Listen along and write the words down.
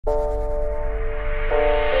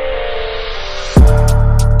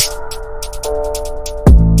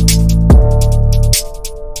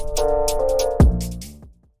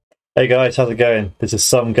Hey guys, how's it going? This is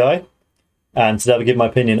Some Guy, and today I'll give my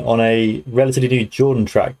opinion on a relatively new Jordan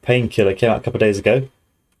track, Painkiller, came out a couple of days ago.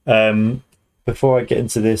 Before I get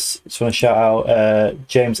into this, just want to shout out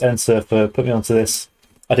James Enser for putting me onto this.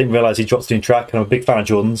 I didn't realise he dropped a new track, and I'm a big fan of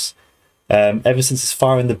Jordan's. Ever since his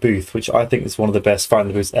Fire in the Booth, which I think is one of the best Fire in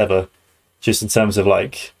the Booths ever, just in terms of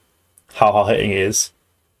like how hard-hitting it is.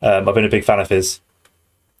 I've been a big fan of his.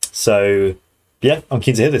 So yeah, I'm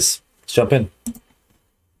keen to hear this. Let's jump in.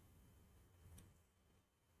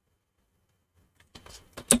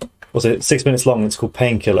 Was it 6 minutes long? It's called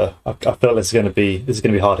Painkiller. I feel like this is going to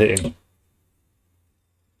be hard hitting.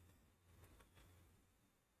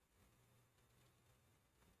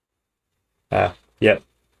 Yep.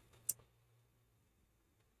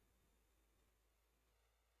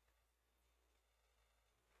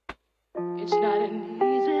 It's not an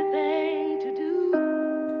easy thing to do,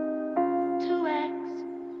 to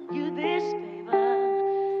ask you this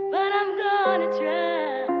favor, but I'm gonna try.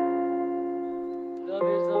 Love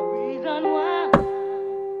is the reason why.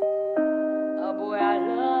 Oh boy, our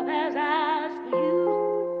love has eyes for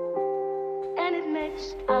you, and it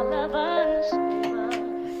makes our love unstable.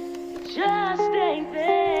 It just ain't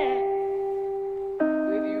there.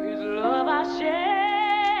 With you is love I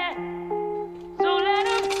share. So let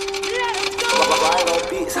us go.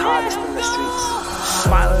 Beats hardest in the streets.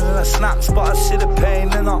 Smiling in a snaps, but I see the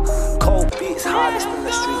pain in her. Cold beats hardest in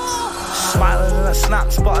the streets. Smiling in a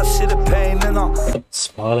snaps, but I see the pain in her.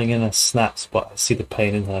 Smiling in her snaps, but I see the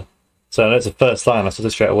pain in her. So I know it's the first line, I saw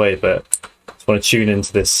this straight away, but I just want to tune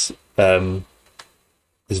into this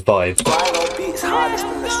this vibe. Viral beats hardest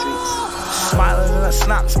in the streets. Smiling in a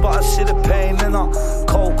snaps, but I see the pain in her.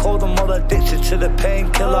 Cold, I'm all addicted to the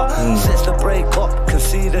painkiller. Since the breakup, can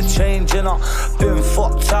see the change in her. Been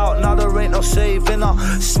fucked out, now there ain't no saving her.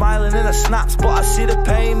 Smiling in a snaps, but I see the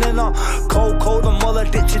pain in her. Cold, I'm all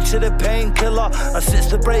addicted to the painkiller. And since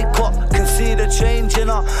the breakup, can see the change in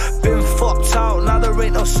her. Been fucked out, now there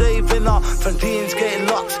ain't no saving her. From Dean's getting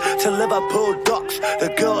locks to Liverpool docks.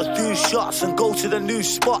 The girls do shots and go to the new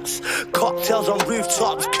spots. Cocktails on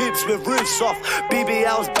rooftops, coops with roofs off.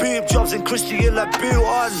 BBL's boob jobs and Christian Laboux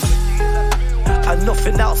on. And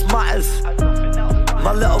nothing else matters.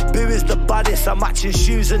 My little boo is the baddest. I'm matching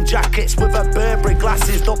shoes and jackets with her Burberry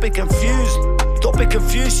glasses. Don't be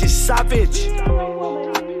confused, she's savage.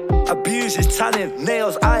 Abuse is tanning,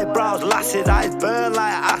 nails, eyebrows, lasted. Eyes burn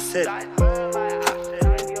like acid.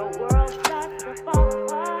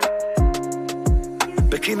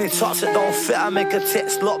 Bikini tops that don't fit, I make her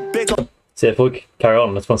tits look bigger. So yeah, before we carry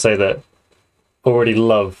on, I just want to say that I already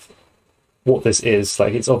love what this is.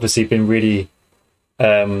 Like, it's obviously been really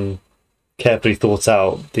carefully thought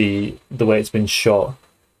out, the way it's been shot.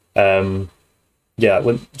 Yeah,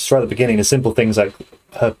 when just right at the beginning, the simple things like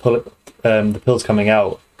her the pills coming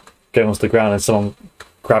out, going onto the ground, and someone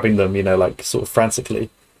grabbing them, you know, like sort of frantically.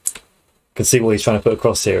 You can see what he's trying to put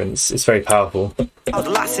across here, and it's very powerful.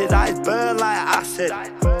 Lasted, eyes burn like acid.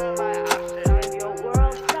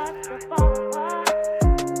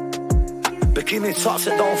 Bikini tops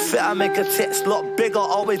that don't fit, I make her tits look bigger.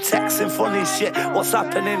 Always texting funny shit. What's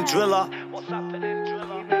happening, driller?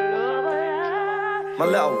 My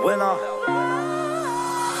little winner.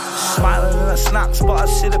 Smiling in a snaps, but I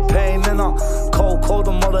see the pain in her. Cold,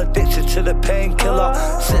 I'm all addicted to the painkiller.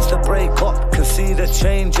 Since the breakup, can see the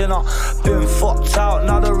change in her. Been fucked out,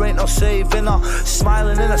 now there ain't no saving her.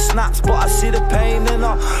 Smiling in a snaps, but I see the pain in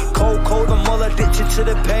her. Cold, I'm all addicted to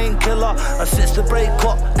the painkiller. And since the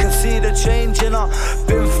breakup, can see the change in her.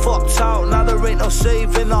 Been fucked out, now there ain't no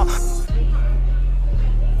saving her.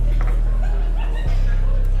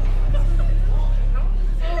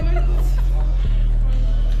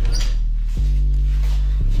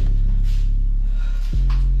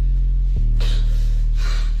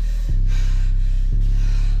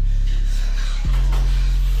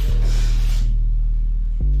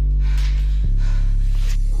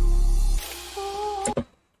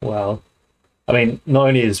 Wow. I mean, not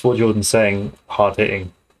only is what Jordan's saying hard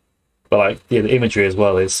hitting, but like, yeah, the imagery as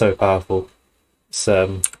well is so powerful. It's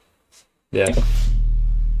yeah.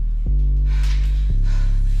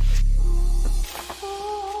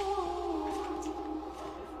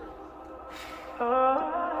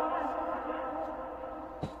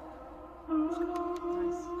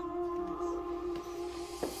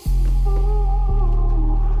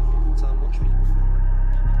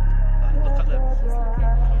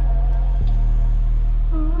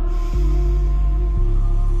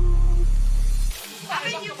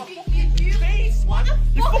 What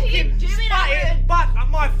the fuck are you doing out here?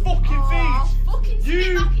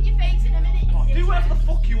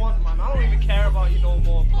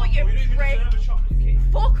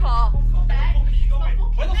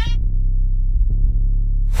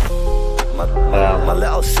 My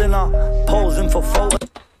little sinner, posing for photos.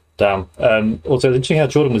 Damn. Also, it's interesting how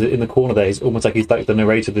Jordan was in the corner there. He's almost like he's like the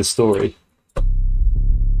narrator of this story.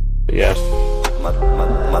 But yeah.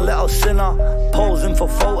 My little sinner, posing for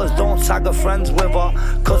photos. Don't tag her friends with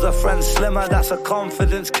her, cause her friend's slimmer. That's a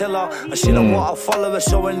confidence killer. And she don't want her followers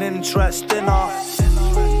showing interest in her.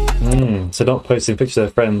 So not posting pictures of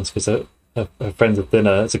her friends because her friends are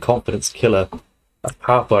thinner. It's a confidence killer. That's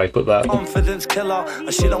powerful. I put that. Confidence killer.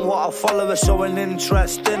 And she don't want her followers showing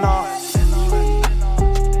interest in her.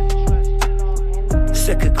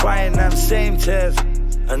 Sick of crying them same tears.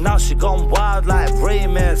 And now she gone wild like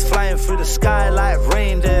reindeers, flying through the sky like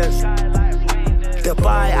reindeers.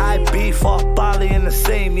 Dubai, Ibiza, Bali in the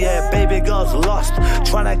same year. Baby girl's lost,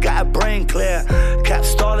 trying to get her brain clear. Kept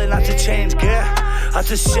stalling, had to change gear. Had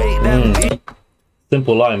to shake them.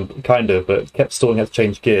 Simple line, kind of, but kept stalling, had to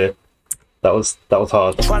change gear. That was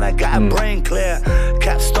hard. Trying to get her brain clear.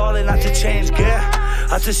 Kept stalling, had to change gear.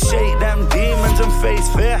 Had to shake them demons and face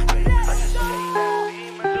fear.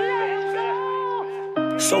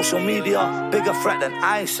 Social media, bigger threat than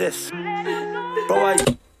ISIS. Bro,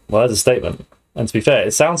 Well, that's a statement. And to be fair,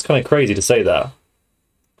 it sounds kind of crazy to say that.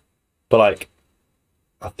 But like,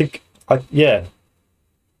 yeah.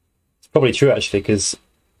 It's probably true actually, because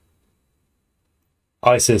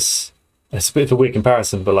ISIS, it's a bit of a weird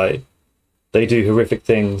comparison, but like, they do horrific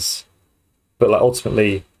things, but like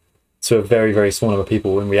ultimately to a very, very small number of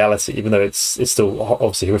people in reality, even though it's still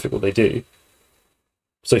obviously horrific what they do.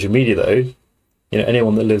 Social media though, you know,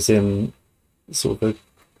 anyone that lives in sort of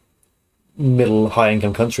a middle high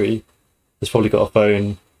income country has probably got a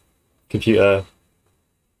phone, computer,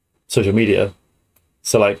 social media.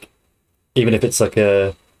 So like, even if it's like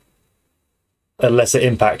a lesser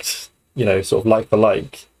impact, you know, sort of like for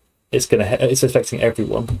like, it's affecting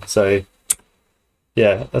everyone. So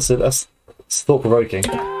yeah, that's thought provoking.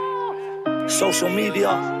 social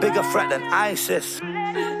media, bigger threat than ISIS.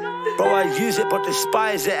 Bro, I use it but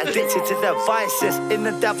despise it, addicted to their vices, in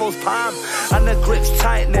the devil's palm, and the grip's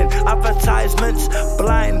tightening, advertisements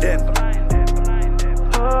blinding.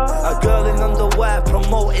 A girl in underwear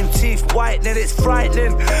promoting teeth whitening, it's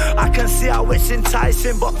frightening. I can see how it's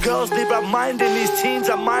enticing, but girls need reminding. These teens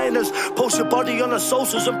are minors. Post your body on the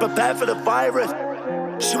socials and prepare for the virus.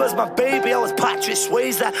 She was my baby, I was Patrick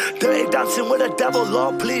Swayze, dirty dancing with the devil,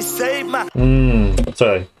 Lord please save me.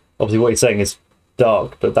 So obviously what he's saying is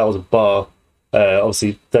dark, but that was a bar.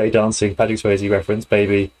 Obviously Dirty Dancing, Patrick Swayze reference,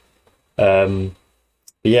 baby. But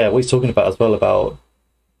yeah, what he's talking about as well, about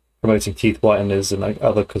promoting teeth whiteners and like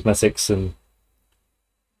other cosmetics, and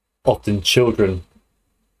often children.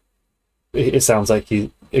 It sounds like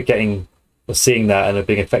you're getting or seeing that and are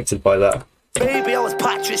being affected by that. Baby, I was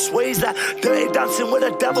Patrick Swayze, dirty dancing with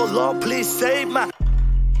the devil, Lord please save me.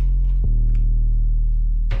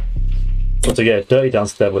 So yeah, Dirty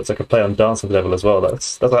Dance the Devil, it's like a play on Dancing the Devil as well. That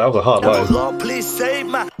was a hard line. Lord please save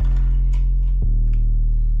me.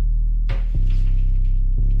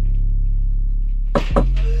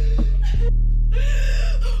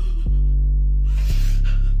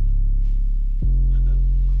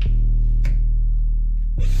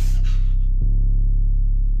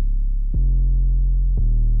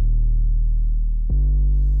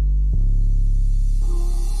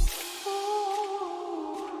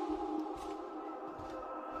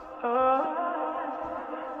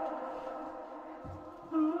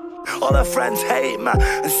 All her friends hate me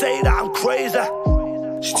and say that I'm crazy.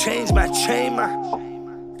 She changed my chain,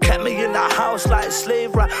 man. Kept me in the house like a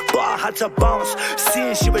slave, right? But I had to bounce,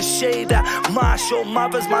 seeing she was shady. Marshall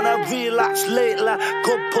mothers, man, I relapsed lately.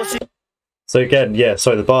 Good pussy. So again, yeah,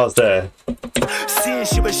 sorry, the bar's there. Seeing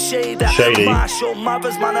she was shady. Marshall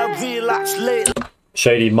mothers, man, I relapsed lately.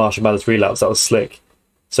 Shady Marshall Mathers relapse, that was slick.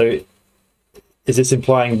 So is this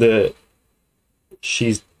implying that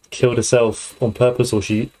she's killed herself on purpose, or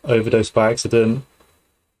she overdosed by accident?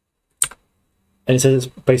 And it says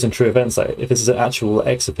it's based on true events. Like, if this is an actual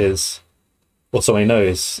ex of his, or someone he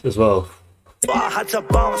knows as well. But I had to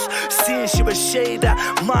bounce, seeing she was shady.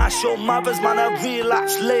 Marshall mothers, man, I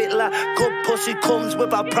relapsed lately. Good pussy comes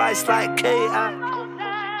with a price like cater.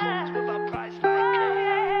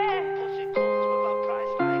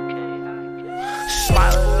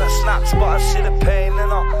 Smiling in the snaps, but I see the pain in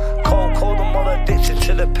her. Cold, I'm all addicted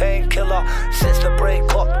to the painkiller. Since the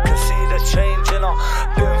breakup, can see the change in her.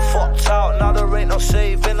 Been fucked out, now there ain't no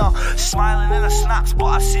saving her. Smiling in the snaps, but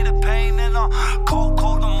I see the pain in her. Cold,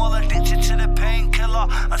 I'm all addicted to the painkiller.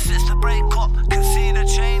 And since the breakup, can see the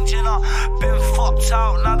change in her. Been fucked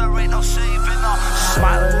out, now there ain't no saving her.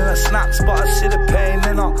 Smiling in the snaps, but I see the pain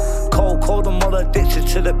in her. Cold, I'm all addicted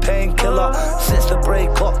to the painkiller. Since the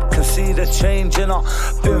breakup, can see the change in her.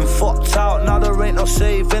 Been fucked out, no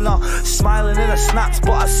saving her. Smiling in her snaps,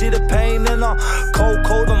 but I see the pain in her. Cold,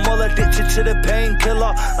 cold, I'm all addicted to the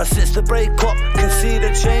painkiller. And since the breakup, can see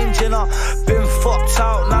the change in her. Been fucked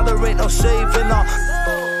out, now there ain't no saving her.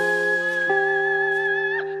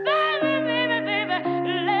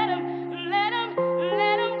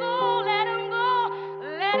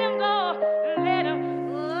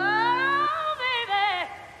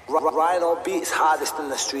 Ride or beats hardest in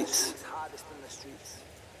the streets.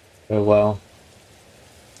 Oh wow.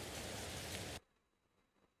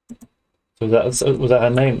 So was that her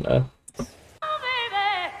name there?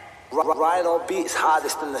 Ride or beats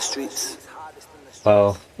hardest in the streets.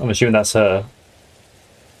 Well, I'm assuming that's her.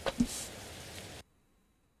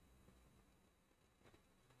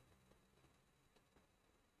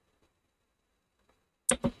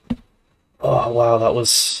 Oh wow, that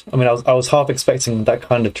was. I mean, I was half expecting that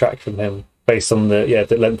kind of track from him based on the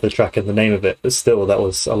length of the track and the name of it, but still, that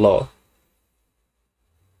was a lot.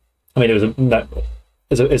 I mean, it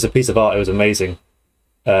was a piece of art. It was amazing.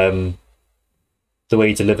 The way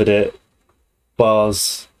he delivered it,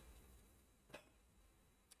 bars,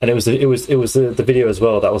 and it was the video as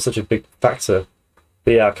well that was such a big factor.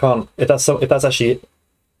 But yeah, I can't. If that's actually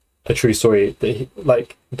a true story,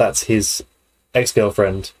 that that's his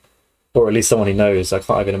ex-girlfriend, or at least someone he knows, I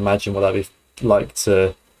can't even imagine what that'd be like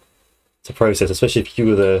to process, especially if you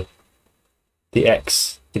were the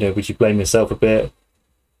ex. You know, would you blame yourself a bit?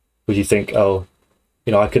 Would you think, oh,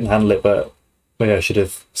 you know, I couldn't handle it, but maybe I should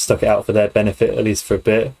have stuck it out for their benefit at least for a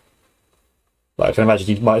bit? Like, I can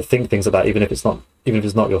imagine you might think things like that, even if it's not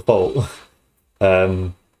your fault.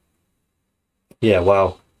 Yeah,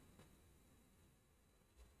 wow.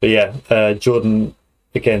 But yeah, Jordan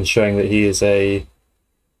again showing that he is an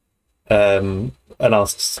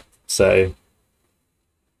artist. So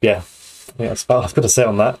yeah, I think that's about all I've got to say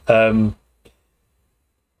on that.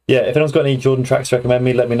 Yeah, if anyone's got any Jordan tracks to recommend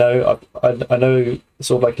me, let me know. I know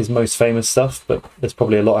sort of like his most famous stuff, but there's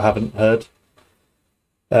probably a lot I haven't heard.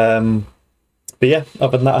 But yeah,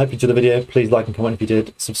 other than that, I hope you enjoyed the video. Please like and comment if you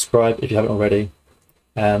did. Subscribe if you haven't already.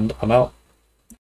 And I'm out.